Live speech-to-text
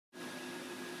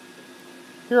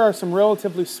Here are some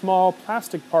relatively small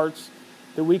plastic parts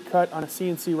that we cut on a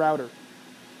CNC router.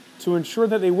 To ensure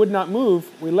that they would not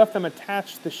move, we left them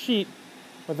attached to the sheet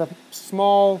with a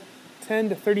small 10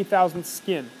 to 30 thousandths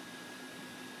skin.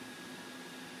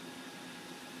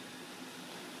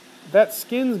 That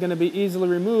skin is going to be easily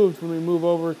removed when we move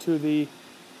over to the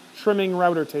trimming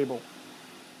router table.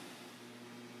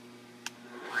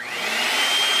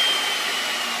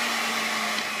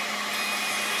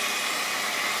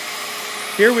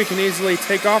 Here we can easily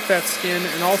take off that skin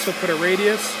and also put a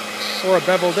radius or a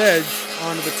beveled edge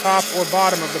onto the top or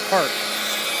bottom of the part.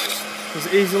 It's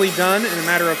easily done in a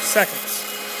matter of seconds.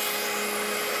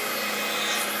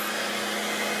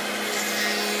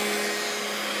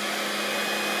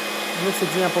 In this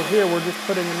example here, we're just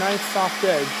putting a nice soft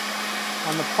edge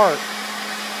on the part,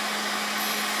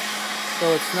 so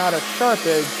it's not a sharp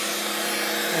edge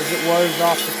as it was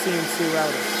off the CNC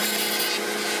router.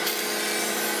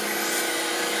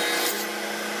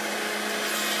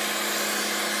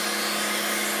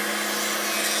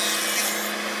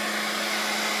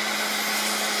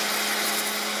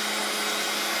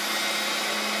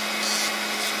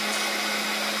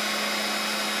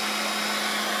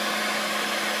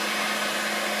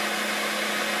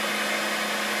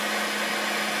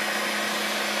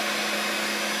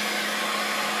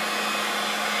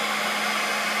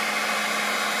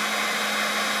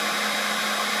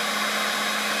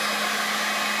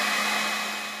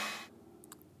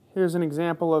 Here's an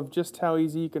example of just how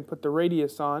easy you can put the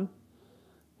radius on.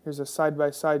 Here's a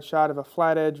side-by-side shot of a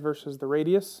flat edge versus the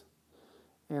radius.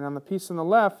 And on the piece on the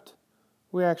left,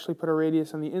 we actually put a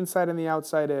radius on the inside and the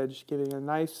outside edge, giving a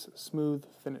nice, smooth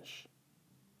finish.